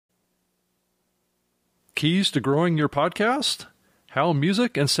Keys to growing your podcast? How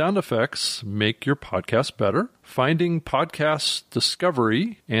music and sound effects make your podcast better? Finding podcast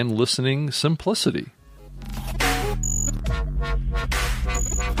discovery and listening simplicity.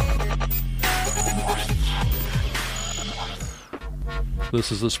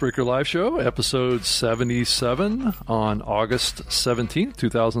 This is the Spreaker Live Show, episode 77 on August 17th,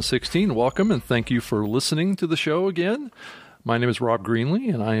 2016. Welcome and thank you for listening to the show again. My name is Rob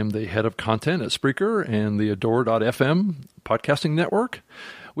Greenlee, and I am the head of content at Spreaker and the Adore.fm podcasting network.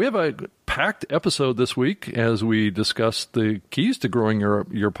 We have a packed episode this week as we discuss the keys to growing your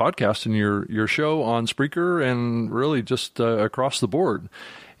podcast and your show on Spreaker and really just across the board.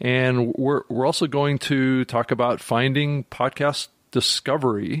 And we're also going to talk about finding podcast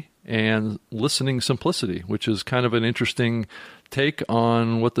discovery and listening simplicity, which is kind of an interesting take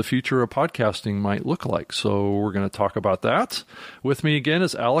on what the future of podcasting might look like. So we're going to talk about that. With me again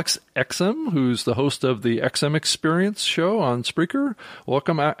is Alex XM, who's the host of the XM Experience show on Spreaker.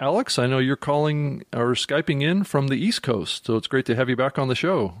 Welcome, Alex. I know you're calling or Skyping in from the East Coast, so it's great to have you back on the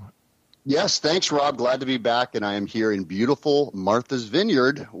show. Yes, thanks, Rob. Glad to be back, and I am here in beautiful Martha's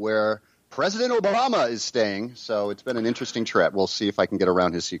Vineyard, where President Obama is staying, so it's been an interesting trip. We'll see if I can get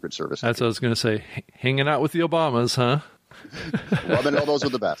around his Secret Service. That's what I was going to say. Hanging out with the Obamas, huh? Rob and all those are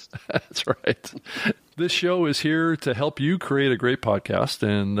the best. That's right. This show is here to help you create a great podcast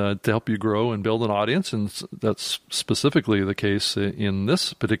and to help you grow and build an audience, and that's specifically the case in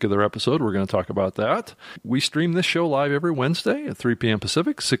this particular episode. We're going to talk about that. We stream this show live every Wednesday at 3 p.m.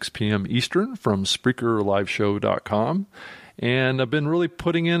 Pacific, 6 p.m. Eastern from SpreakerLiveShow.com. And I've been really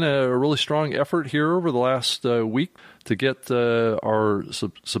putting in a really strong effort here over the last week to get our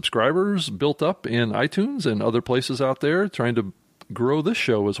subscribers built up in iTunes and other places out there, trying to grow this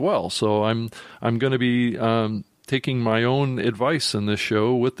show as well. So I'm going to be taking my own advice in this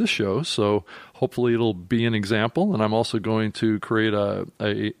show with this show. So hopefully it'll be an example. And I'm also going to create a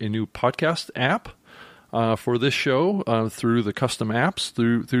new podcast app for this show through the custom apps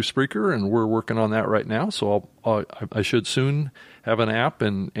through Spreaker, and we're working on that right now. So I should soon have an app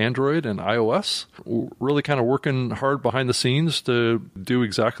in Android and iOS. We're really kind of working hard behind the scenes to do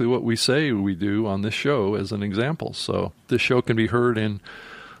exactly what we say we do on this show as an example. So this show can be heard in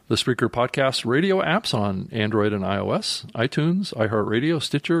the Spreaker podcast radio apps on Android and iOS, iTunes, iHeartRadio,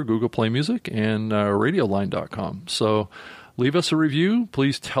 Stitcher, Google Play Music, and Radioline.com. So leave us a review.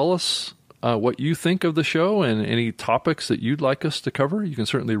 Please tell us what you think of the show and any topics that you'd like us to cover. You can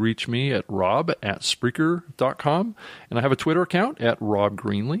certainly reach me at rob@spreaker.com. And I have a Twitter account at Rob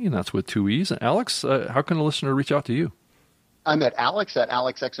Greenlee, and that's with 2 E's. And Alex, how can a listener reach out to you? I'm at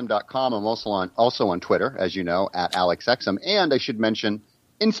alex@alexxm.com. I'm also on Twitter, as you know, at alexxm. And I should mention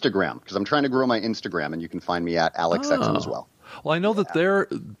Instagram, because I'm trying to grow my Instagram, and you can find me at alexxm as well. Well, I know that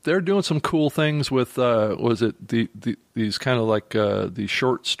they're doing some cool things with these kind of like these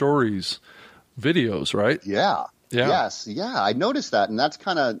short stories videos, right? Yeah. Yes. Yeah. I noticed that, and that's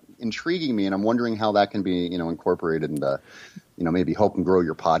kind of intriguing me, and I'm wondering how that can be, incorporated into, maybe help and grow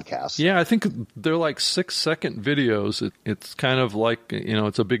your podcast. Yeah, I think they're like 6-second videos. It's kind of like,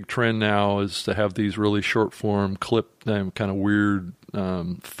 it's a big trend now is to have these really short form clip, kind of weird,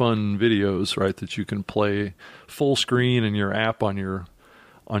 fun videos, right? That you can play full screen in your app on your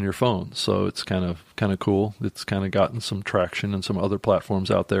phone. So it's kind of cool. It's kind of gotten some traction in some other platforms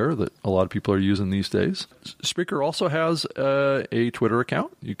out there that a lot of people are using these days. Spreaker also has a Twitter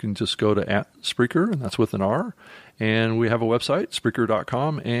account. You can just go to @Spreaker, and that's with an R. And we have a website,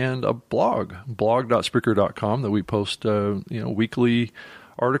 Spreaker.com, and a blog.Spreaker.com, that we post weekly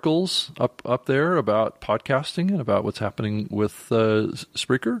articles up there about podcasting and about what's happening with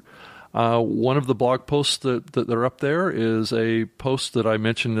Spreaker. One of the blog posts that are up there is a post that I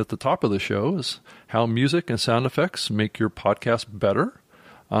mentioned at the top of the show, is how music and sound effects make your podcast better.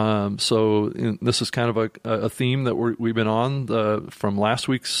 This is kind of a theme that we've been on from last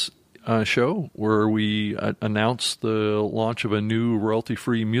week's show, where we announced the launch of a new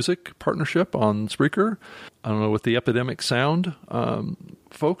royalty-free music partnership on Spreaker. I don't know, with the Epidemic Sound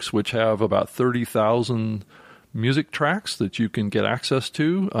folks, which have about 30,000 music tracks that you can get access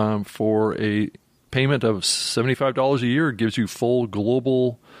to for a payment of $75 a year. It gives you full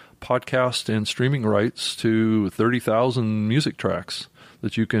global podcast and streaming rights to 30,000 music tracks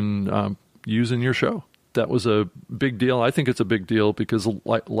that you can use in your show. That was a big deal. I think it's a big deal because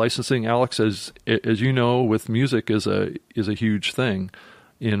licensing, Alex, as you know, with music is a huge thing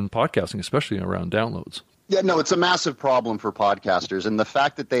in podcasting, especially around downloads. Yeah, no, it's a massive problem for podcasters, and the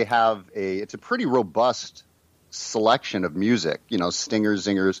fact that they have it's a pretty robust selection of music, stingers,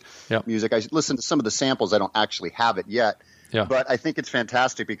 zingers, music. I listened to some of the samples. I don't actually have it yet, Yeah. But I think it's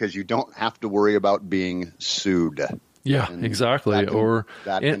fantastic because you don't have to worry about being sued. Yeah, And exactly.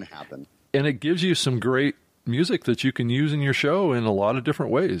 that can happen. And it gives you some great music that you can use in your show in a lot of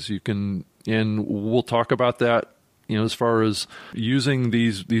different ways. And we'll talk about that, as far as using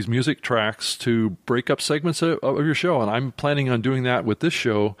these music tracks to break up segments of your show. And I'm planning on doing that with this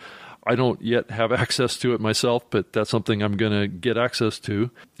show. I don't yet have access to it myself, but that's something I'm going to get access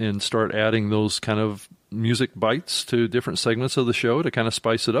to and start adding those kind of music bites to different segments of the show to kind of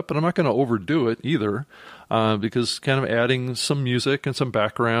spice it up. But I'm not going to overdo it either, because kind of adding some music and some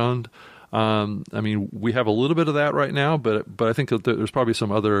background. We have a little bit of that right now, but I think that there's probably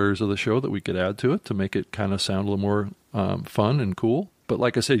some other areas of the show that we could add to it to make it kind of sound a little more fun and cool. But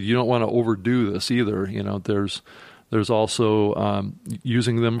like I said, you don't want to overdo this either. There's also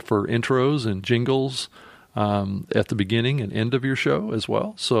using them for intros and jingles at the beginning and end of your show as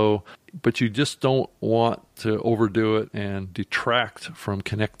well. So, but you just don't want to overdo it and detract from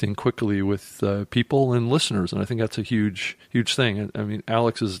connecting quickly with people and listeners. And I think that's a huge, huge thing. I mean,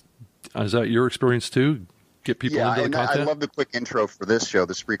 Alex, is that your experience too? Get people into the content? I love the quick intro for this show,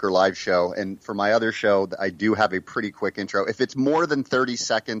 the Spreaker Live show. And for my other show, I do have a pretty quick intro. If it's more than 30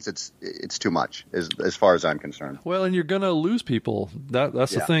 seconds, it's too much as far as I'm concerned. Well, and you're going to lose people.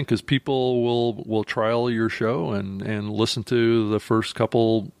 That's the thing, because people will trial your show and listen to the first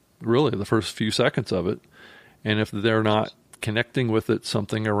few seconds of it. And if they're not connecting with it,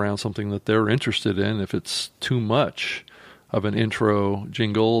 something that they're interested in, if it's too much of an intro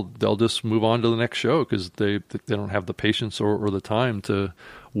jingle, they'll just move on to the next show because they don't have the patience or the time to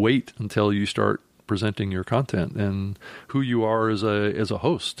wait until you start presenting your content and who you are as a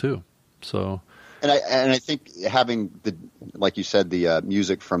host too. So, and I think having like you said, the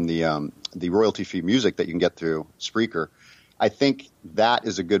music from the royalty free music that you can get through Spreaker, I think that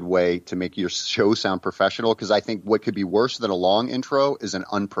is a good way to make your show sound professional, because I think what could be worse than a long intro is an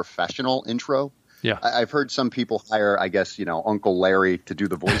unprofessional intro. Yeah, I've heard some people hire, I guess, Uncle Larry to do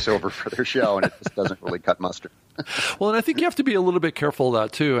the voiceover for their show, and it just doesn't really cut mustard. Well, and I think you have to be a little bit careful of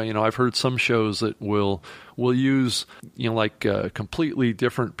that too. I've heard some shows that will use completely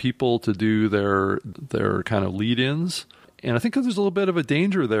different people to do their kind of lead-ins. And I think that there's a little bit of a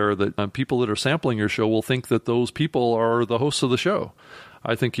danger there that people that are sampling your show will think that those people are the hosts of the show.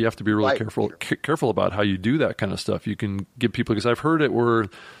 I think you have to be really careful about how you do that kind of stuff. You can give people, because I've heard it where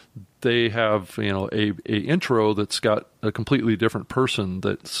they have a intro that's got a completely different person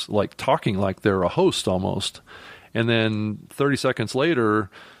that's like talking like they're a host almost, and then 30 seconds later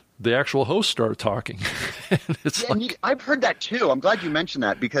the actual host start talking. And I've heard that too. I'm glad you mentioned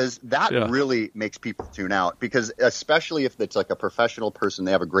that, because that really makes people tune out, because especially if it's like a professional person,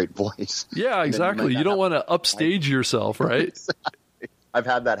 they have a great voice. Yeah, exactly. You don't want to upstage yourself, right? Exactly. I've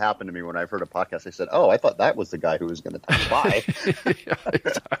had that happen to me when I've heard a podcast. I said, "Oh, I thought that was the guy who was going to talk by." Yeah,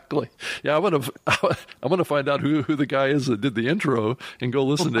 exactly. Yeah, I want to find out who the guy is that did the intro and go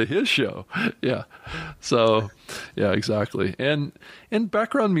listen to his show. Yeah. So, yeah, exactly. And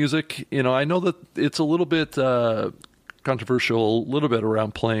background music, I know that it's a little bit controversial, a little bit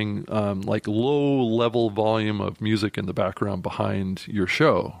around playing like low level volume of music in the background behind your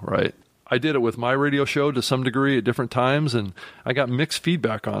show, right? I did it with my radio show to some degree at different times, and I got mixed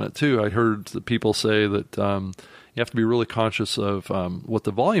feedback on it too. I heard the people say that you have to be really conscious of what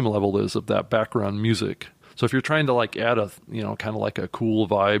the volume level is of that background music. So if you're trying to like add a, kind of like a cool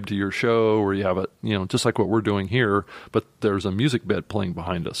vibe to your show, where you have it, just like what we're doing here, but there's a music bed playing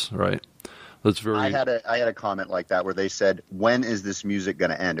behind us, right? That's very. I had a comment like that where they said, "When is this music going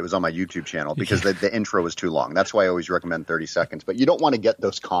to end?" It was on my YouTube channel, because the intro was too long. That's why I always recommend 30 seconds. But you don't want to get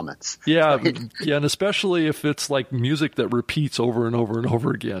those comments. Yeah, right? Yeah, and especially if it's like music that repeats over and over and over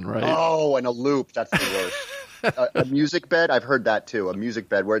again, right? Oh, and a loop. That's the worst. A music bed. I've heard that too. A music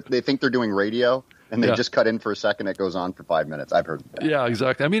bed where they think they're doing radio, and they just cut in for a second. It goes on for 5 minutes. I've heard that. Yeah,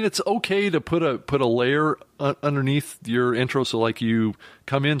 exactly. I mean, it's okay to put a layer underneath your intro, so like you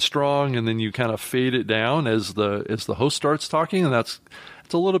come in strong and then you kind of fade it down as the host starts talking, and it's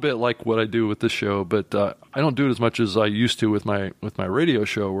a little bit like what I do with this show, but I don't do it as much as I used to with my radio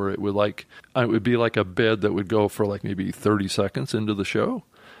show, where it would be like a bed that would go for like maybe 30 seconds into the show,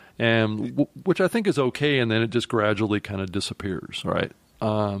 and which I think is okay, and then it just gradually kind of disappears, right?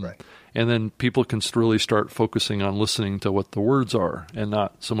 Right. And then people can really start focusing on listening to what the words are and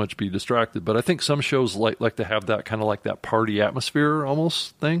not so much be distracted. But I think some shows like to have that kind of like that party atmosphere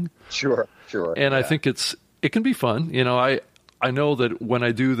almost thing. Sure. And I think it can be fun. I know that when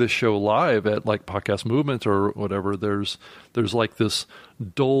I do this show live at like Podcast Movement or whatever, there's like this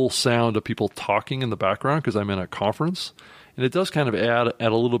dull sound of people talking in the background because I'm in a conference. And it does kind of add a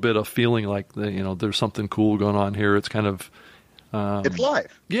little bit of feeling like there's something cool going on here. It's kind of it's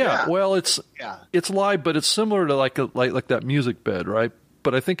live. Yeah, well, it's live, but it's similar to like that music bed, right?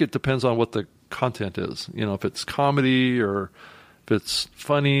 But I think it depends on what the content is. If it's comedy or if it's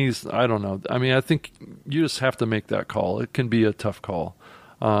funny, I don't know. I mean, I think you just have to make that call. It can be a tough call.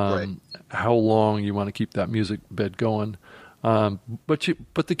 Right. How long you want to keep that music bed going. But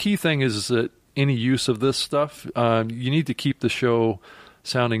the key thing is that any use of this stuff, you need to keep the show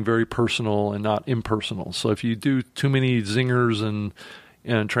sounding very personal and not impersonal. So if you do too many zingers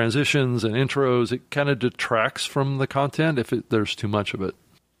and transitions and intros, it kind of detracts from the content if there's too much of it.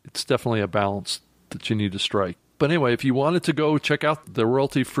 It's definitely a balance that you need to strike. But anyway, if you wanted to go check out the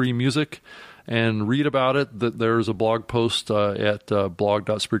royalty-free music and read about it, there's a blog post at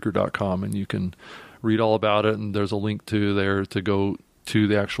blog.spreaker.com, and you can read all about it, and there's a link to go to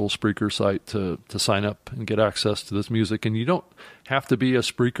the actual Spreaker site to sign up and get access to this music. And you don't have to be a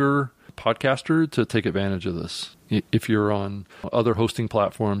Spreaker podcaster to take advantage of this. If you're on other hosting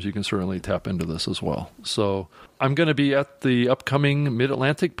platforms, you can certainly tap into this as well. So I'm going to be at the upcoming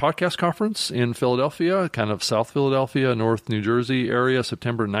Mid-Atlantic Podcast Conference in Philadelphia, kind of South Philadelphia, North New Jersey area,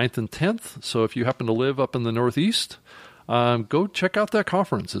 September 9th and 10th. So if you happen to live up in the Northeast, go check out that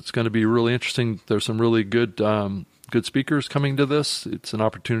conference. It's going to be really interesting. There's some really good speakers coming to this. It's an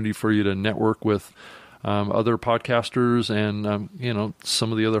opportunity for you to network with other podcasters, and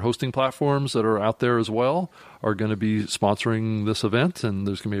some of the other hosting platforms that are out there as well are going to be sponsoring this event, and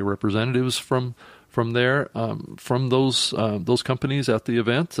there's going to be representatives from there, from those companies at the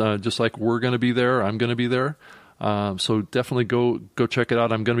event. Just like we're going to be there, I'm going to be there. So definitely go check it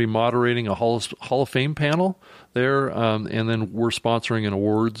out. I'm going to be moderating a Hall of Fame panel there, and then we're sponsoring an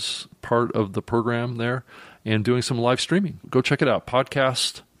awards part of the program there and doing some live streaming. Go check it out,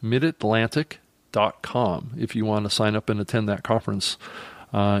 podcastmidatlantic.com, if you want to sign up and attend that conference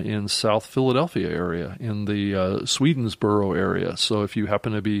in South Philadelphia area, in the Swedensboro area. So if you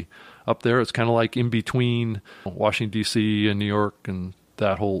happen to be up there, it's kind of like in between Washington, D.C. and New York and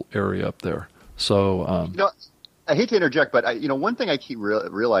that whole area up there. So I hate to interject, but one thing I keep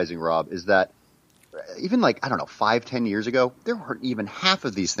realizing, Rob, is that even 5-10 years ago, there weren't even half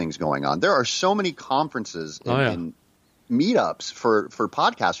of these things going on. There are so many conferences and meetups for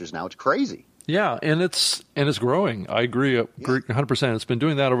podcasters now. It's crazy. Yeah, and it's growing. I agree 100%. It's been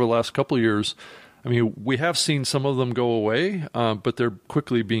doing that over the last couple of years. I mean, we have seen some of them go away, but they're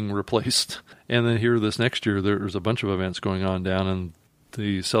quickly being replaced. And then here this next year, there's a bunch of events going on down in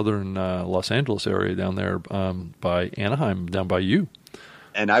the southern Los Angeles area down there by Anaheim, down by you.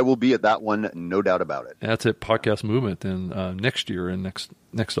 And I will be at that one, no doubt about it. That's at Podcast Movement in next year, in next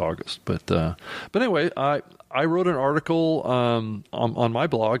August. But anyway, I wrote an article on my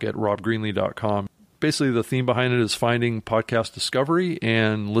blog at robgreenlee.com. Basically, the theme behind it is finding podcast discovery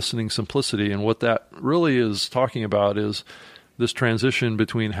and listening simplicity. And what that really is talking about is this transition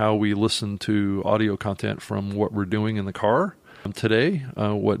between how we listen to audio content from what we're doing in the car today,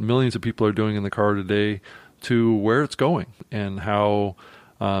 what millions of people are doing in the car today, to where it's going, and how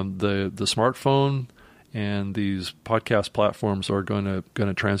the smartphone and these podcast platforms are going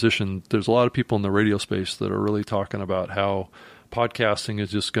to transition. There's a lot of people in the radio space that are really talking about how podcasting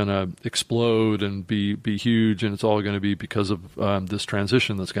is just going to explode and be huge, and it's all going to be because of this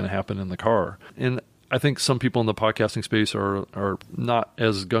transition that's going to happen in the car. And I think some people in the podcasting space are not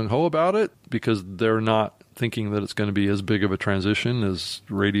as gung-ho about it because they're not thinking that it's going to be as big of a transition as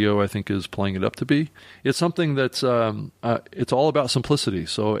radio, I think, is playing it up to be. It's something that's it's all about simplicity.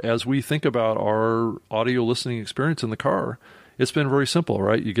 So as we think about our audio listening experience in the car, it's been very simple,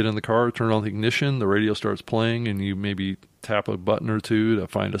 right? You get in the car, turn on the ignition, the radio starts playing, and you maybe tap a button or two to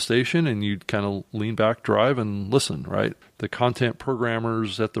find a station, and you kind of lean back, drive, and listen, right? The content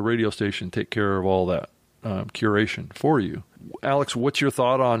programmers at the radio station take care of all that curation for you. Alex, what's your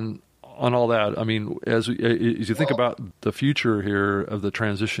thought on all that? I mean, as you think about the future here of the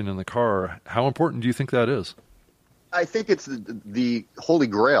transition in the car, how important do you think that is? I think it's the holy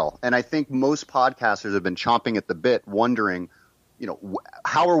grail. And I think most podcasters have been chomping at the bit, wondering,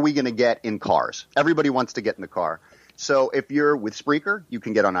 how are we going to get in cars? Everybody wants to get in the car. So if you're with Spreaker, you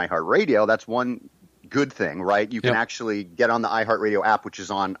can get on iHeartRadio. That's one good thing, right? You can actually get on the iHeartRadio app, which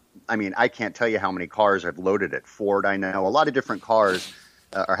is on, I can't tell you how many cars I've loaded it. Ford, I know. A lot of different cars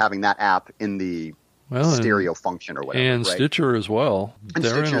are having that app in the stereo function or whatever. And right? Stitcher as well. And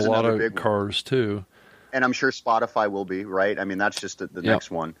they're Stitcher's in a lot of cars too. And I'm sure Spotify will be, right? That's just the next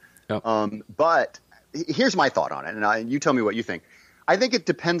one. Yep. But here's my thought on it, and you tell me what you think. I think it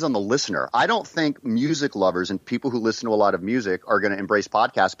depends on the listener. I don't think music lovers and people who listen to a lot of music are going to embrace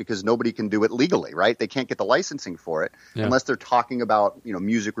podcasts because nobody can do it legally, right? They can't get the licensing for it unless they're talking about,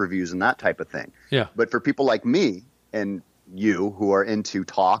 music reviews and that type of thing. Yeah. But for people like me and you who are into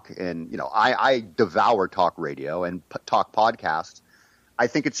talk and, I devour talk radio and talk podcasts, I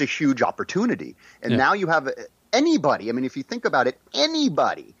think it's a huge opportunity. And now you have anybody, I mean, if you think about it,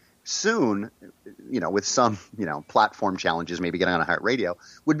 anybody soon, with some, platform challenges, maybe getting on a heart radio,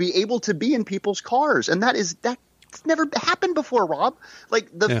 would be able to be in people's cars. And that's never happened before, Rob. Like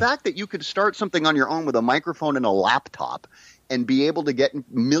the fact that you could start something on your own with a microphone and a laptop and be able to get in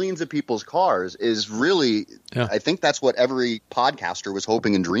millions of people's cars is really, I think that's what every podcaster was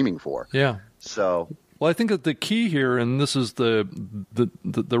hoping and dreaming for. Yeah. So. Well, I think that the key here, and this is the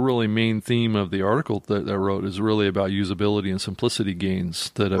really main theme of the article that I wrote, is really about usability and simplicity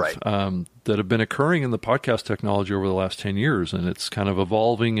gains that have been occurring in the podcast technology over the last 10 years, and it's kind of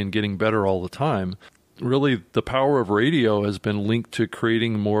evolving and getting better all the time. Really, the power of radio has been linked to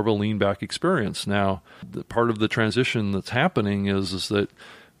creating more of a lean-back experience. Now, part of the transition that's happening is that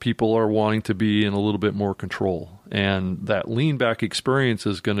people are wanting to be in a little bit more control. And that lean back experience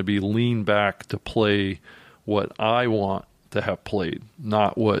is going to be lean back to play what I want to have played,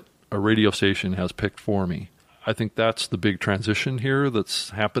 not what a radio station has picked for me. I think that's the big transition here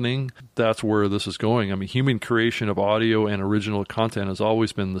that's happening. That's where this is going. I mean, human creation of audio and original content has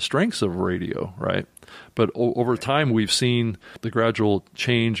always been the strengths of radio, right? But over time, we've seen the gradual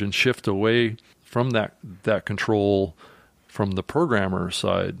change and shift away from that control from the programmer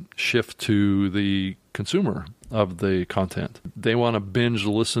side, shift to the consumer of the content. They want to binge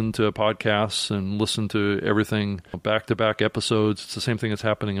listen to podcasts and listen to everything back-to-back episodes. It's the same thing that's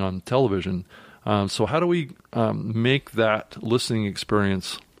happening on television. So how do we make that listening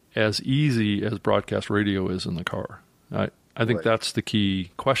experience as easy as broadcast radio is in the car? I think that's the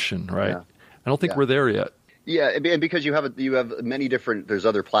key question, right? Yeah. I don't think we're there yet. Yeah, and because you have many different, there's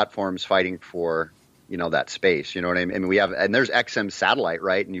other platforms fighting for that space, you know what I mean? And there's XM satellite,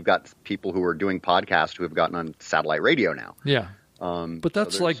 right? And you've got people who are doing podcasts who have gotten on satellite radio now. Yeah. But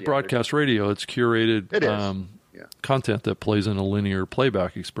that's like broadcast radio. It's curated content that plays in a linear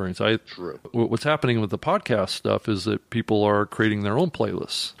playback experience. True. What's happening with the podcast stuff is that people are creating their own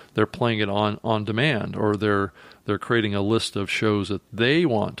playlists. They're playing it on demand, or they're creating a list of shows that they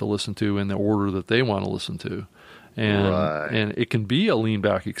want to listen to in the order that they want to listen to. And it can be a lean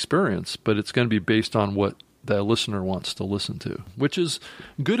back experience, but it's going to be based on what the listener wants to listen to, which is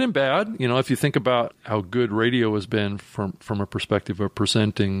good and bad. If you think about how good radio has been from a perspective of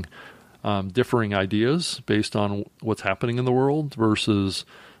presenting differing ideas based on what's happening in the world versus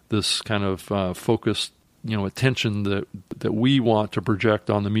this kind of focused, attention that we want to project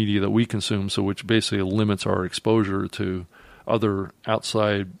on the media that we consume, so which basically limits our exposure to other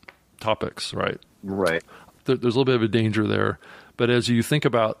outside topics, right? Right. There's a little bit of a danger there. But as you think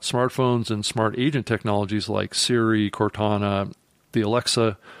about smartphones and smart agent technologies like Siri, Cortana, the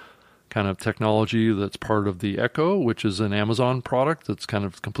Alexa kind of technology that's part of the Echo, which is an Amazon product that's kind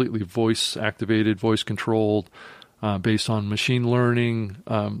of completely voice-activated, voice-controlled, based on machine learning,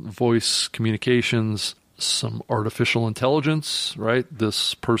 voice communications, some artificial intelligence, right?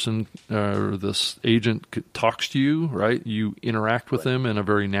 This person or this agent talks to you, right? You interact with them in a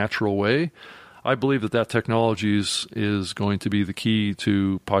very natural way. I believe that technology is going to be the key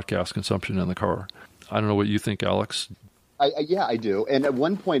to podcast consumption in the car. I don't know what you think, Alex. I do. And at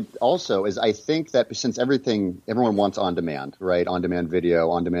one point also is I think that since everyone wants on-demand, right? On-demand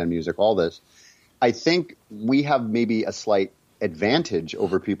video, on-demand music, all this. I think we have maybe a slight advantage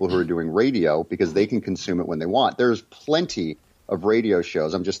over people who are doing radio because they can consume it when they want. There's plenty of radio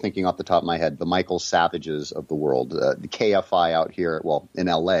shows. I'm just thinking off the top of my head, the Michael Savages of the world, the KFI out here, in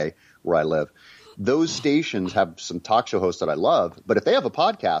LA where I live. Those stations have some talk show hosts that I love, but if they have a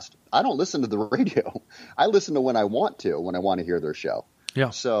podcast, I don't listen to the radio. I listen to when I want to hear their show. Yeah.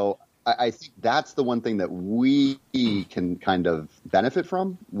 So I think that's the one thing that we can kind of benefit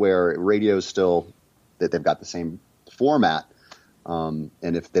from, where radio is still that they've got the same format. And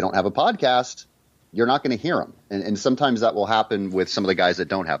if they don't have a podcast, you're not going to hear them. And sometimes that will happen with some of the guys that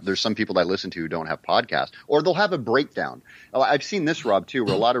don't have. There's some people that I listen to who don't have podcasts, or they'll have a breakdown. I've seen this, Rob, too,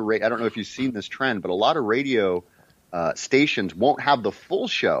 where a lot of I don't know if you've seen this trend, but a lot of radio stations won't have the full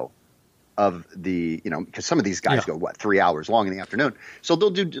show of the, because some of these guys go, 3 hours long in the afternoon. So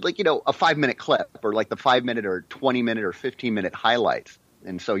they'll do a 5-minute clip, or like the 5-minute or 20-minute or 15-minute highlights.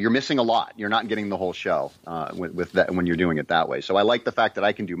 And so you're missing a lot. You're not getting the whole show with that when you're doing it that way. So I like the fact that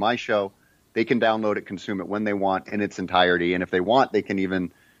I can do my show. They can download it, consume it when they want in its entirety. And if they want, they can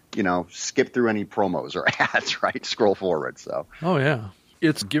even skip through any promos or ads, right? Scroll forward. So. Oh yeah,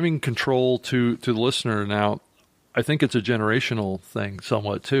 it's giving control to the listener now. I think it's a generational thing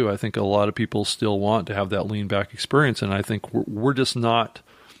somewhat too. I think a lot of people still want to have that lean back experience, and I think we're just not,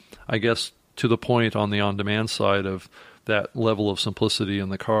 I guess, to the point on the on-demand side of that level of simplicity in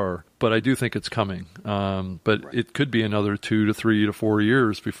the car. But I do think it's coming. But right. It could be another 2 to 3 to 4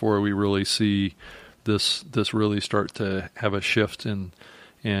 years before we really see this really start to have a shift in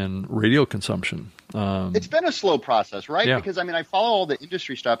radio consumption. It's been a slow process, right? Yeah. Because I follow all the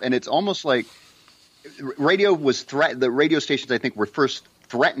industry stuff, and it's almost like radio was the radio stations, I think, were first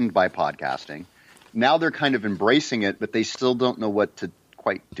threatened by podcasting. Now they're kind of embracing it, but they still don't know what to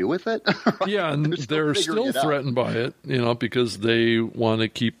quite do with it. Yeah, and they're still threatened by it, because they want to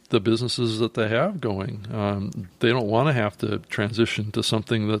keep the businesses that they have going. They don't want to have to transition to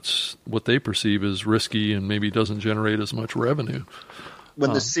something that's what they perceive as risky and maybe doesn't generate as much revenue.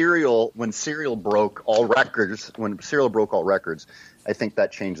 When Serial broke all records, I think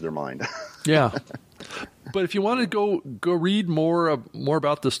that changed their mind. Yeah. But if you want to go read more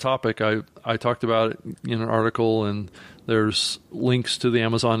about this topic, I talked about it in an article, and there's links to the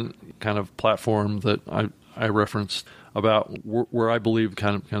Amazon kind of platform that I referenced about where I believe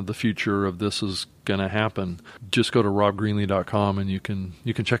kind of the future of this is going to happen. Just go to robgreenlee.com and you can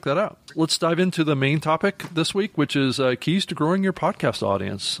check that out. Let's dive into the main topic this week, which is keys to growing your podcast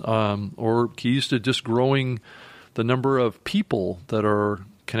audience, or keys to just growing the number of people that are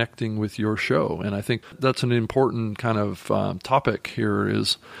connecting with your show. And I think that's an important kind of topic here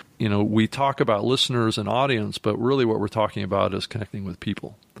is, we talk about listeners and audience, but really what we're talking about is connecting with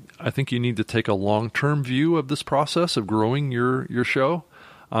people. I think you need to take a long-term view of this process of growing your show.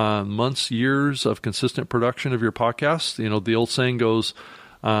 Months, years of consistent production of your podcast. The old saying goes,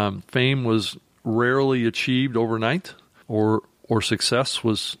 fame was rarely achieved overnight, or success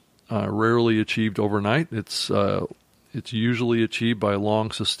was rarely achieved overnight. It's usually achieved by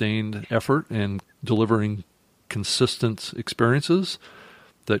long, sustained effort and delivering consistent experiences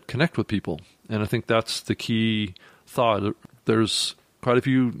that connect with people. And I think that's the key thought. There's quite a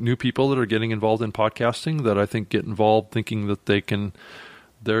few new people that are getting involved in podcasting that I think get involved thinking that they're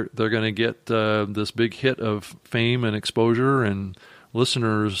going to get this big hit of fame and exposure and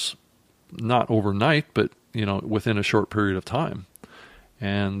listeners, not overnight, but within a short period of time.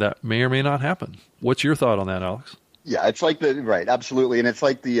 And that may or may not happen. What's your thought on that, Alex? Yeah, it's like right, absolutely, and it's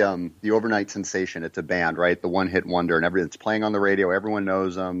like the overnight sensation. It's a band, right? The one-hit wonder, and it's playing on the radio. Everyone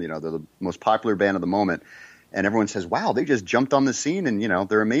knows them. They're the most popular band of the moment, and everyone says, "Wow, they just jumped on the scene, and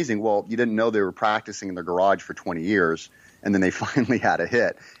they're amazing." Well, you didn't know they were practicing in their garage for 20 years, and then they finally had a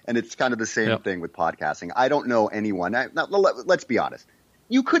hit. And it's kind of the same thing with podcasting. I don't know anyone. Let's be honest.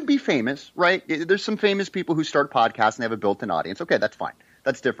 You could be famous, right? There's some famous people who start podcasts and they have a built-in audience. Okay, that's fine.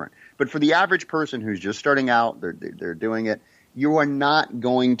 That's different. But for the average person who's just starting out, they're doing it, you are not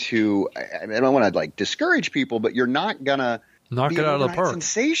going to – I don't want to discourage people, but you're not going to knock it out of the park.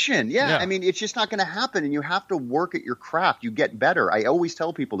 Sensation. Yeah. It's just not going to happen, and you have to work at your craft. You get better. I always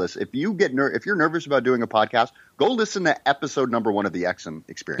tell people this. If you're nervous about doing a podcast, go listen to episode number 1 of the XM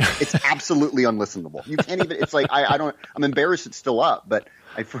Experience. It's absolutely unlistenable. You can't even – it's like I'm embarrassed it's still up, but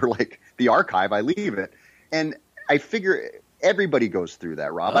for the archive, I leave it. And I figure – everybody goes through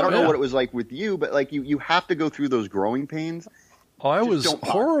that, Rob. I don't know what it was like with you, but you have to go through those growing pains. Oh, I was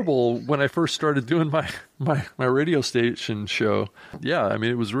horrible when I first started doing my radio station show. Yeah,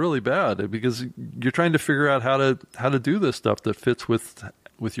 it was really bad because you're trying to figure out how to do this stuff that fits with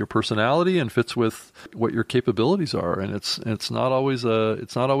your personality and fits with what your capabilities are, and it's not always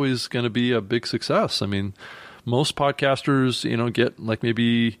going to be a big success. Most podcasters, get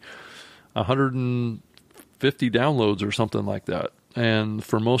maybe 150 downloads or something like that. And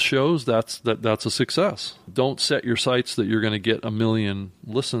for most shows, that's a success. Don't set your sights that you're going to get 1 million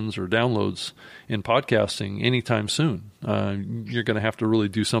listens or downloads in podcasting anytime soon. You're going to have to really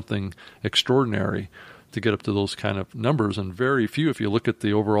do something extraordinary to get up to those kind of numbers. And very few, if you look at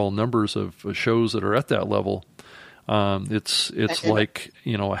the overall numbers of shows that are at that level, it's like,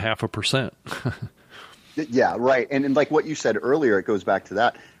 0.5%. Yeah, right. And like what you said earlier, it goes back to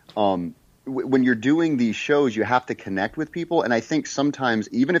that. When you're doing these shows, you have to connect with people. And I think sometimes,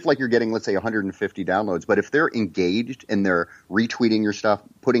 even if you're getting, let's say, 150 downloads, but if they're engaged and they're retweeting your stuff,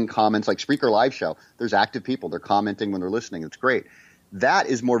 putting comments, like Spreaker Live Show, there's active people. They're commenting when they're listening. It's great. That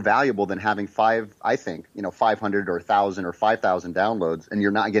is more valuable than having 500 or 1,000 or 5,000 downloads and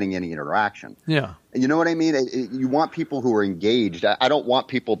you're not getting any interaction. Yeah. You know what I mean? You want people who are engaged. I don't want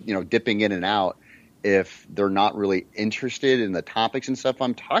people, dipping in and out if they're not really interested in the topics and stuff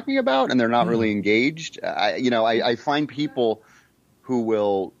I'm talking about and they're not really engaged. I find people who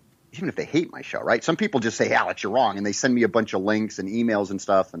will even if they hate my show, right? Some people just say, hey, Alex, you're wrong. And they send me a bunch of links and emails and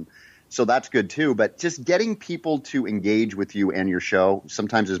stuff. And so that's good too. But just getting people to engage with you and your show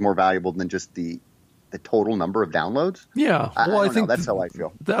sometimes is more valuable than just the total number of downloads. Yeah. Well, I think that's how I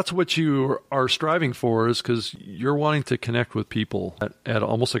feel. That's what you are striving for, is because you're wanting to connect with people at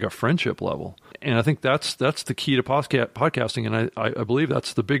almost like a friendship level. And I think that's the key to podcasting. And I believe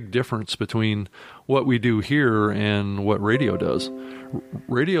that's the big difference between what we do here and what radio does.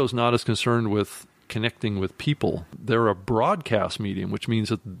 Radio is not as concerned with connecting with people. They're a broadcast medium, which means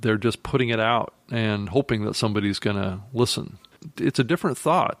that they're just putting it out and hoping that somebody's going to listen. It's a different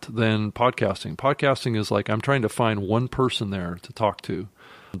thought than podcasting. Podcasting is like, I'm trying to find one person there to talk to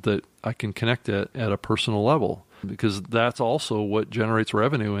that I can connect at a personal level, because that's also what generates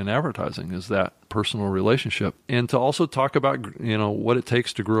revenue in advertising, is that personal relationship. And to also talk about, what it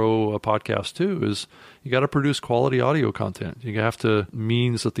takes to grow a podcast too, is you got to produce quality audio content. You have to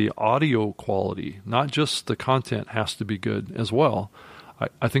means that the audio quality, not just the content, has to be good as well.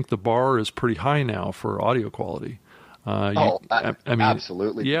 I think the bar is pretty high now for audio quality.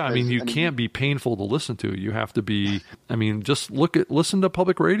 Absolutely. Yeah, you can't be painful to listen to. You have to be. Just listen to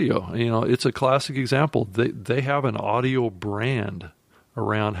public radio. It's a classic example. They have an audio brand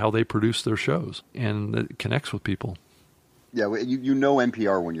around how they produce their shows, and it connects with people. Yeah, you know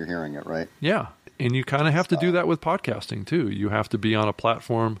NPR when you're hearing it, right? Yeah, and you kind of have to do that with podcasting too. You have to be on a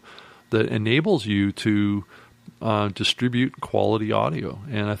platform that enables you to distribute quality audio.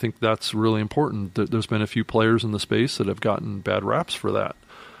 And I think that's really important. There's been a few players in the space that have gotten bad raps for that.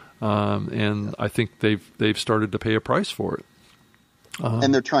 I think they've started to pay a price for it.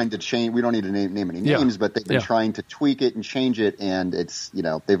 And they're trying to change. We don't need to name any names, but they've been trying to tweak it and change it. And it's,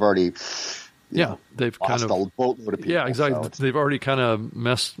 they've already... they've lost kind of a boatload of people. Yeah, exactly. So they've already kind of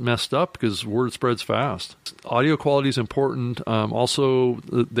messed up because word spreads fast. Audio quality is important. Also,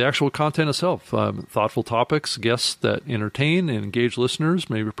 the actual content itself, thoughtful topics, guests that entertain and engage listeners,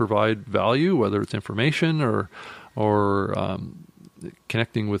 maybe provide value, whether it's information or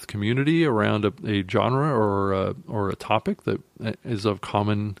connecting with community around a genre or a topic that is of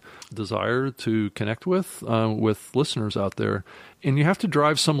common desire to connect with listeners out there. And you have to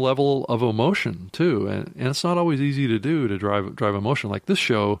drive some level of emotion too, and it's not always easy to do, to drive emotion. Like this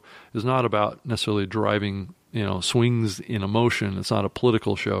show is not about necessarily driving swings in emotion. It's not a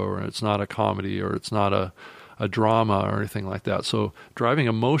political show, or it's not a comedy, or it's not a drama or anything like that. So driving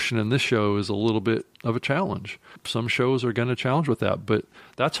emotion in this show is a little bit of a challenge. Some shows are going to challenge with that, but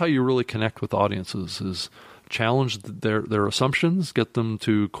that's how you really connect with audiences, is challenge their assumptions, get them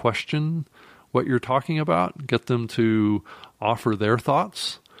to question what you're talking about, get them to offer their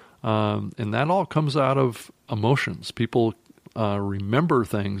thoughts. And that all comes out of emotions. People remember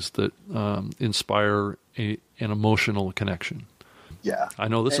things that inspire an emotional connection. Yeah, I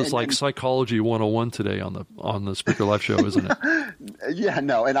know this is like Psychology 101 today on the Spreaker Live show, isn't it? Yeah,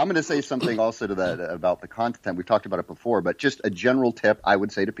 no, and I'm going to say something also to that about the content. We've talked about it before, but just a general tip I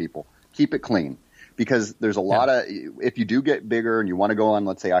would say to people: keep it clean, because there's a lot of, if you do get bigger and you want to go on,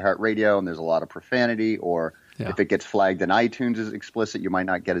 let's say iHeartRadio, and there's a lot of profanity, or if it gets flagged in iTunes as explicit, you might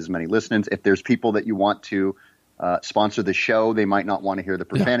not get as many listens. If there's people that you want to sponsor the show, they might not want to hear the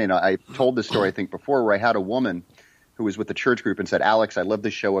profanity. And I told this story, I think, before, where I had a woman who was with the church group and said, Alex, I love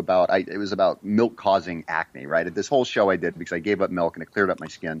this show it was about milk causing acne, right? This whole show I did because I gave up milk and it cleared up my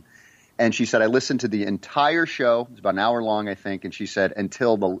skin. And she said, I listened to the entire show. It's about an hour long, I think. And she said, and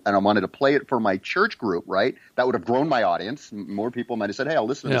I wanted to play it for my church group, right? That would have grown my audience. More people might have said, hey, I'll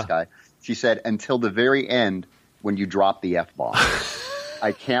listen to this guy. She said, until the very end when you drop the F-bomb.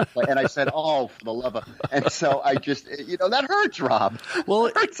 I can't play. And I said, oh, for the love of... And so I just, that hurts, Rob.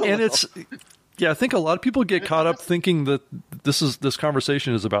 Well, I think a lot of people get caught up thinking that this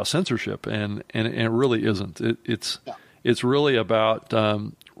conversation is about censorship, and it really isn't. It's really about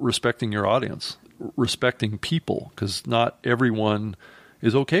respecting your audience, respecting people, because not everyone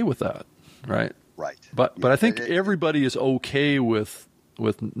is okay with that, right? Right. But I think everybody is okay with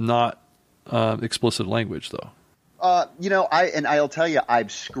not explicit language, though. I'll tell you,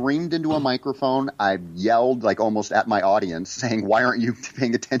 I've screamed into a microphone. I've yelled like almost at my audience saying, why aren't you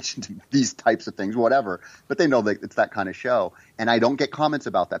paying attention to these types of things, whatever. But they know that it's that kind of show. And I don't get comments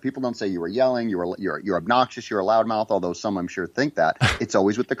about that. People don't say you were yelling, you're obnoxious, you're a loudmouth, although some I'm sure think that. It's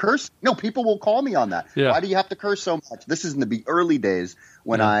always with the curse. No, people will call me on that. Yeah. Why do you have to curse so much? This is in the early days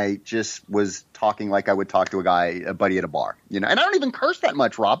when I just was talking like I would talk to a buddy at a bar. And I don't even curse that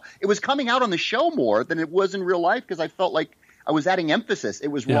much, Rob. It was coming out on the show more than it was in real life because I felt like I was adding emphasis. It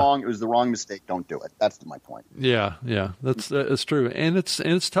was wrong. It was the wrong mistake. Don't do it. That's my point. Yeah, that's true. And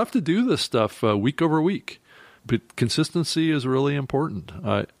it's tough to do this stuff week over week, But consistency is really important.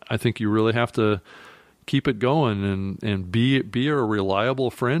 I think you really have to keep it going and be a reliable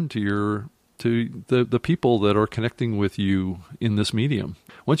friend to the people that are connecting with you in this medium.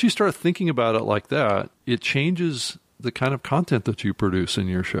 Once you start thinking about it like that, it changes the kind of content that you produce in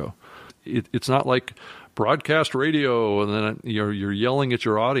your show. It's not like broadcast radio and then you're yelling at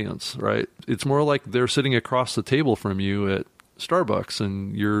your audience, right? It's more like they're sitting across the table from you at Starbucks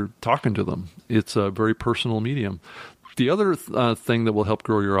and you're talking to them. It's a very personal medium. The other thing that will help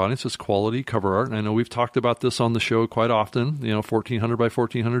grow your audience is quality cover art. And I know we've talked about this on the show quite often. 1400 by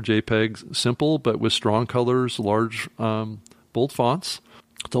 1400 JPEGs, simple, but with strong colors, large, bold fonts.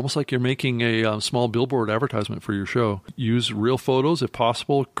 It's almost like you're making a small billboard advertisement for your show. Use real photos if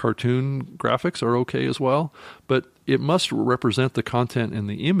possible. Cartoon graphics are okay as well. But it must represent the content and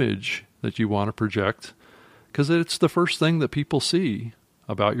the image that you want to project, because it's the first thing that people see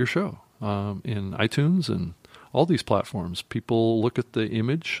about your show in iTunes and all these platforms. People look at the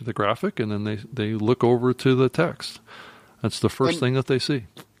image, the graphic, and then they look over to the text. That's the first thing that they see.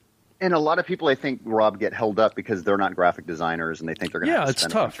 And a lot of people, I think, Rob, get held up because they're not graphic designers and they think they're going to have to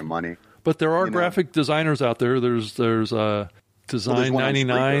spend a bunch of money. But there are graphic designers out there. There's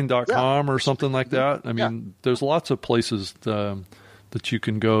design99.com or something like that. I mean, there's lots of places that you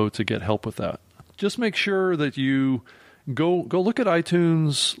can go to get help with that. Just make sure that you go look at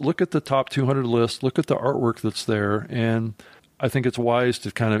iTunes, look at the top 200 list, look at the artwork that's there, and I think it's wise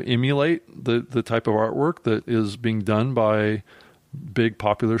to kind of emulate the type of artwork that is being done by big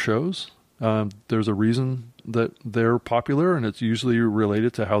popular shows. There's a reason that they're popular, and it's usually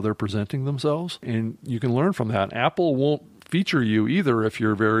related to how they're presenting themselves, and you can learn from that. Apple won't feature you either if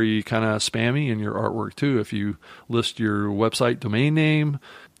you're very kind of spammy in your artwork too. If you list your website domain name,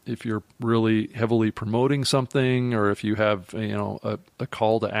 if you're really heavily promoting something, or if you have a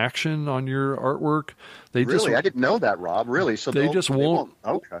call to action on your artwork, I didn't know that, Rob. Really, so they just won't.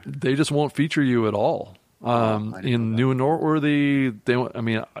 Okay. They just won't feature you at all. In New and Noteworthy,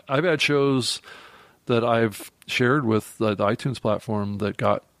 I've had shows that I've shared with the iTunes platform that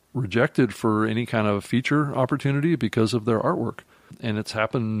got rejected for any kind of feature opportunity because of their artwork, and it's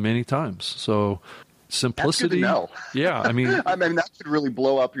happened many times. So simplicity. That's good to know. Yeah, I mean, that could really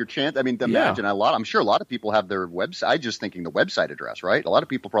blow up your chance. I mean, imagine I'm sure a lot of people have their website. I'm just thinking the website address, right? A lot of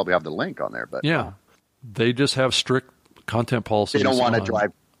people probably have the link on there, but they just have strict content policies. They don't want to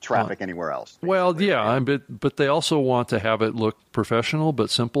drive traffic anywhere else. Well, yeah, but they also want to have it look professional, but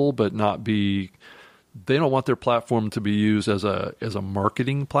simple, but not be. They don't want their platform to be used as a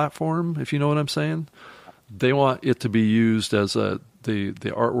marketing platform, if you know what I'm saying. They want it to be used as the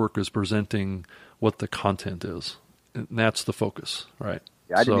artwork is presenting what the content is, and that's the focus, right?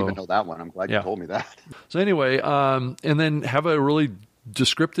 Yeah, I didn't even know that one. I'm glad you told me that. So anyway, and then have a really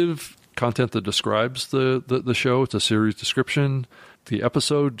descriptive content that describes the show. It's a series description. The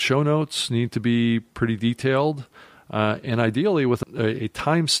episode show notes need to be pretty detailed, and ideally with a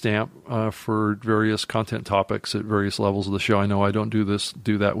timestamp for various content topics at various levels of the show. I know I don't do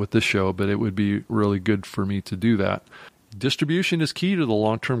that with this show, but it would be really good for me to do that. Distribution is key to the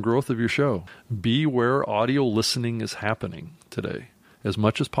long-term growth of your show. Be where audio listening is happening today as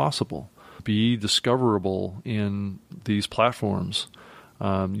much as possible. Be discoverable in these platforms.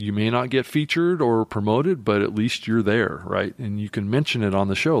 You may not get featured or promoted, but at least you're there, right? And you can mention it on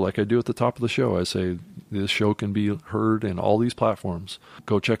the show like I do at the top of the show. I say, this show can be heard in all these platforms.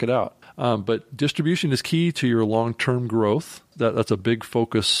 Go check it out. But distribution is key to your long-term growth. That's a big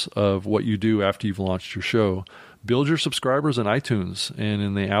focus of what you do after you've launched your show. Build your subscribers in iTunes and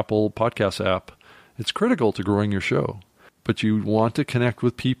in the Apple Podcast app. It's critical to growing your show. But you want to connect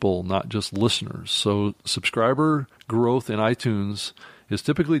with people, not just listeners. So subscriber growth in iTunes is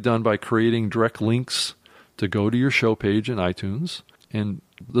typically done by creating direct links to go to your show page in iTunes. And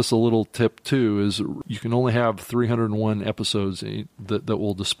this a little tip too is you can only have 301 episodes that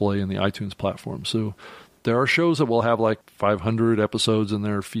will display in the iTunes platform. So there are shows that will have like 500 episodes in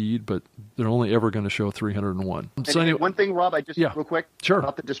their feed, but they're only ever going to show 301. So anyway, one thing, Rob, real quick, sure,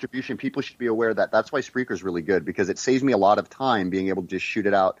 about the distribution, people should be aware that that's why Spreaker is really good, because it saves me a lot of time being able to just shoot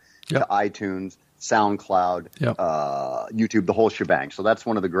it out to iTunes, SoundCloud, YouTube, the whole shebang. So that's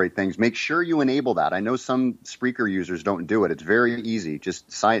one of the great things. Make sure you enable that. I know some Spreaker users don't do it. It's very easy. Just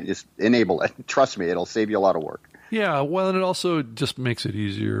enable it. Trust me, it'll save you a lot of work. Yeah, well, and it also just makes it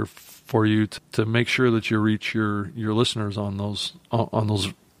easier for you to make sure that you reach your listeners on those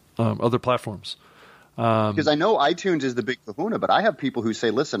other platforms. Because I know iTunes is the big kahuna, but I have people who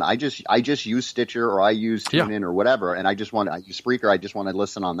say, "Listen, I just use Stitcher or I use TuneIn or whatever, and I use Spreaker. I just want to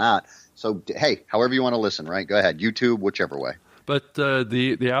listen on that." So hey, however you want to listen, right? Go ahead, YouTube, whichever way. But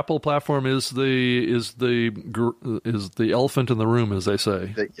the Apple platform is the elephant in the room, as they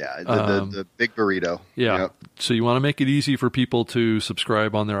say. The big burrito. Yeah. Yep. So you want to make it easy for people to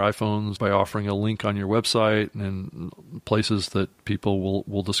subscribe on their iPhones by offering a link on your website and places that people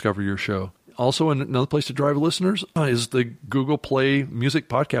will discover your show. Also, another place to drive listeners is the Google Play Music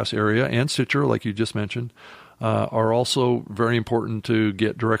Podcast area, and Stitcher, like you just mentioned, are also very important to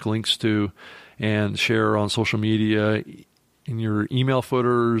get direct links to and share on social media, in your email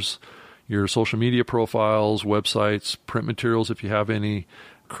footers, your social media profiles, websites, print materials if you have any.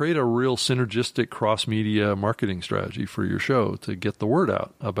 Create a real synergistic cross-media marketing strategy for your show to get the word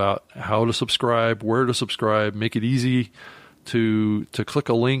out about how to subscribe, where to subscribe, make it easy to click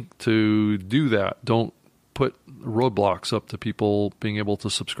a link to do that. Don't put roadblocks up to people being able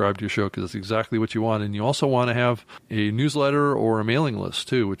to subscribe to your show, because that's exactly what you want. And you also want to have a newsletter or a mailing list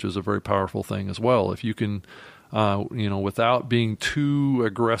too, which is a very powerful thing as well. If you can, without being too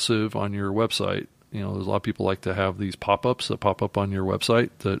aggressive on your website, there's a lot of people like to have these pop-ups that pop up on your website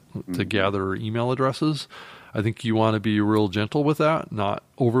to gather email addresses. I think you want to be real gentle with that, not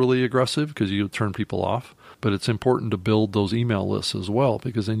overly aggressive, because you turn people off. But it's important to build those email lists as well,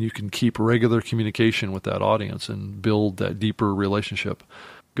 because then you can keep regular communication with that audience and build that deeper relationship.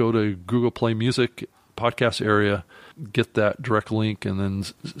 Go to Google Play Music podcast area, get that direct link, and then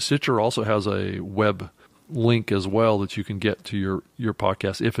Stitcher also has a web link as well that you can get to your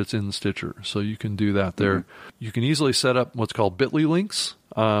podcast if it's in Stitcher. So you can do that there. Mm-hmm. You can easily set up what's called Bitly links,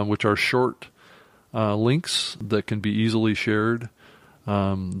 which are short links that can be easily shared.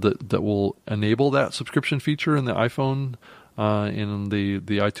 That will enable that subscription feature in the iPhone, in the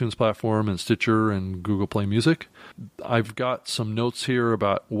iTunes platform, and Stitcher and Google Play Music. I've got some notes here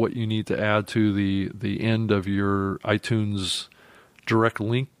about what you need to add to the end of your iTunes direct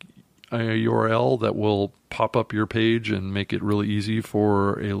link URL that will pop up your page and make it really easy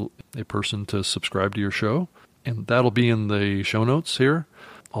for a person to subscribe to your show. And that'll be in the show notes here.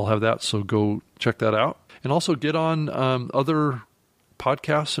 I'll have that, so go check that out. And also get on other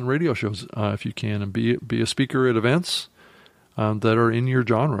podcasts and radio shows if you can, and be a speaker at events that are in your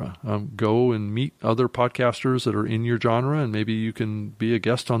genre. Go and meet other podcasters that are in your genre, and maybe you can be a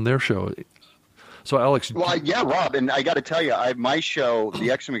guest on their show. So, Alex. Well, yeah, Rob, and I got to tell you, my show, The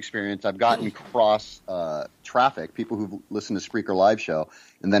Exum Experience, I've gotten cross traffic, people who've listened to Spreaker Live Show,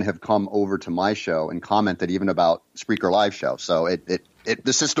 and then have come over to my show and commented even about Spreaker Live Show. So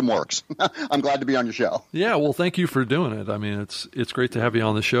the system works. I'm glad to be on your show. Yeah, well, thank you for doing it. I mean, it's great to have you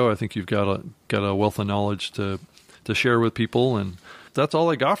on the show. I think you've got a wealth of knowledge to share with people, and that's all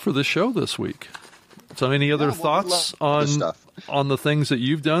I got for this show this week. So, any other thoughts on the things that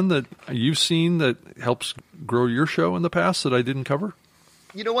you've done, that you've seen that helps grow your show in the past that I didn't cover?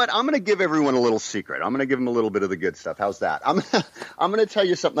 You know what? I'm going to give everyone a little secret. I'm going to give them a little bit of the good stuff. How's that? I'm going to tell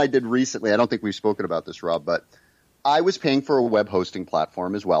you something I did recently. I don't think we've spoken about this, Rob, but I was paying for a web hosting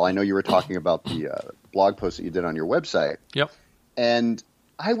platform as well. I know you were talking about the blog post that you did on your website. Yep. And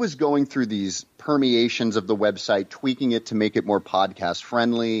I was going through these permeations of the website, tweaking it to make it more podcast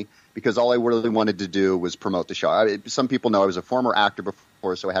friendly, because all I really wanted to do was promote the show. Some people know I was a former actor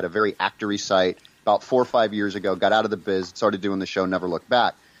before, so I had a very actory site. About 4 or 5 years ago, got out of the biz, started doing the show, never looked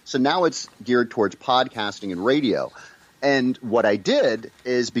back. So now it's geared towards podcasting and radio. And what I did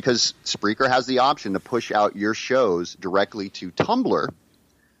is, because Spreaker has the option to push out your shows directly to Tumblr,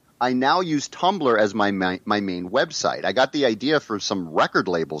 I now use Tumblr as my main website. I got the idea for some record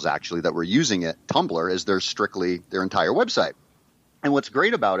labels, actually, that were using it, Tumblr, as their entire website. And what's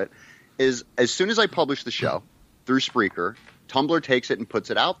great about it is, as soon as I publish the show through Spreaker, Tumblr takes it and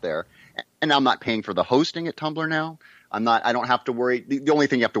puts it out there. And I'm not paying for the hosting at Tumblr now. I don't have to worry. The only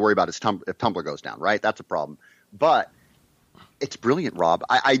thing you have to worry about is if Tumblr goes down, right? That's a problem. But it's brilliant, Rob.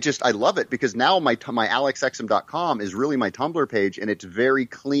 I love it, because now my alexexum.com is really my Tumblr page, and it's very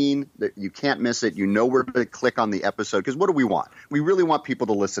clean. You can't miss it. You know where to click on the episode, because what do we want? We really want people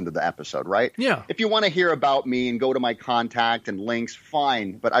to listen to the episode, right? Yeah. If you want to hear about me and go to my contact and links,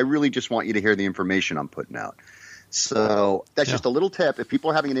 fine. But I really just want you to hear the information I'm putting out. So that's just a little tip. If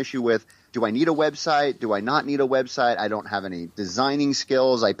people are having an issue with, do I need a website? Do I not need a website? I don't have any designing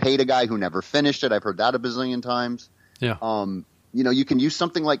skills. I paid a guy who never finished it. I've heard that a bazillion times. Yeah. You can use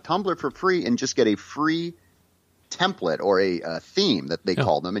something like Tumblr for free and just get a free template or a theme that they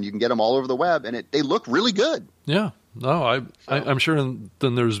call them, and you can get them all over the web, and they look really good. Yeah. No, I'm sure.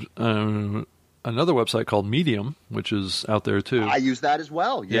 Then there's another website called Medium, which is out there too. I use that as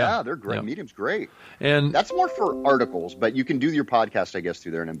well. Yeah, they're great. Yeah. Medium's great. And that's more for articles, but you can do your podcast, I guess,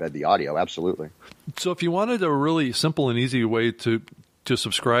 through there and embed the audio. Absolutely. So if you wanted a really simple and easy way to to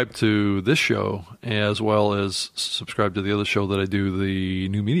subscribe to this show as well as subscribe to the other show that I do, the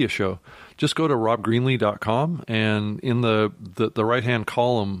New Media Show, just go to robgreenlee.com, and in the right-hand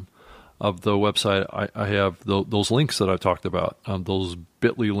column of the website, I have those links that I talked about, those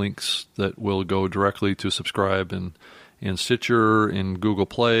bit.ly links that will go directly to subscribe in Stitcher, in Google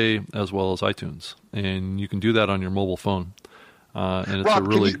Play, as well as iTunes. And you can do that on your mobile phone. And it's Rob, a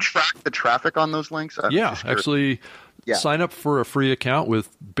really... can you track the traffic on those links? Yeah, actually, sign up for a free account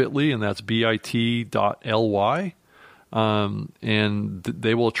with bit.ly, and that's bit.ly. And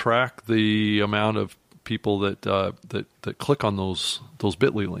they will track the amount of people that click on those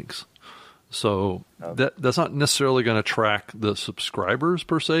bit.ly links. So that's not necessarily going to track the subscribers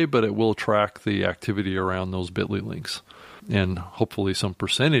per se, but it will track the activity around those bit.ly links. And hopefully some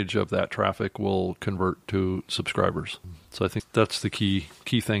percentage of that traffic will convert to subscribers. So I think that's the key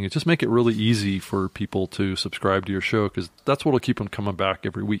thing. Is just make it really easy for people to subscribe to your show, because that's what will keep them coming back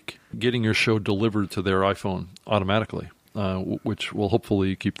every week. Getting your show delivered to their iPhone automatically, which will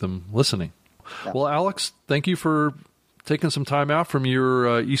hopefully keep them listening. Yeah. Well, Alex, thank you for taking some time out from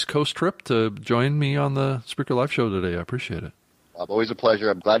your East Coast trip to join me on the Spreaker Live show today. I appreciate it. Always a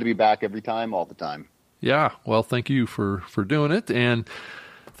pleasure. I'm glad to be back every time, all the time. Yeah, well, thank you for doing it, and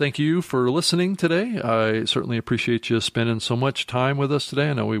thank you for listening today. I certainly appreciate you spending so much time with us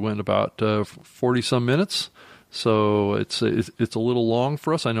today. I know we went about 40-some minutes, so it's a little long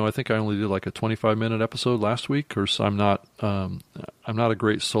for us. I think I only did like a 25-minute episode last week, or so I'm not a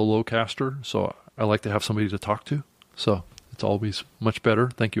great solo caster, so I like to have somebody to talk to. So it's always much better.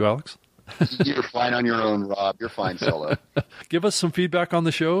 Thank you, Alex. You're fine on your own, Rob. You're fine solo. Give us some feedback on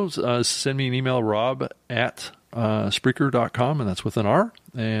the shows. Send me an email, rob@Spreaker.com, and that's with an R.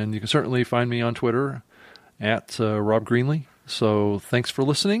 And you can certainly find me on Twitter at Rob Greenlee. So thanks for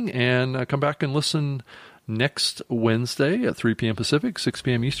listening, and come back and listen next Wednesday at 3 p.m. Pacific, 6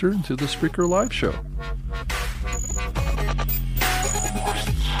 p.m. Eastern to the Spreaker Live show.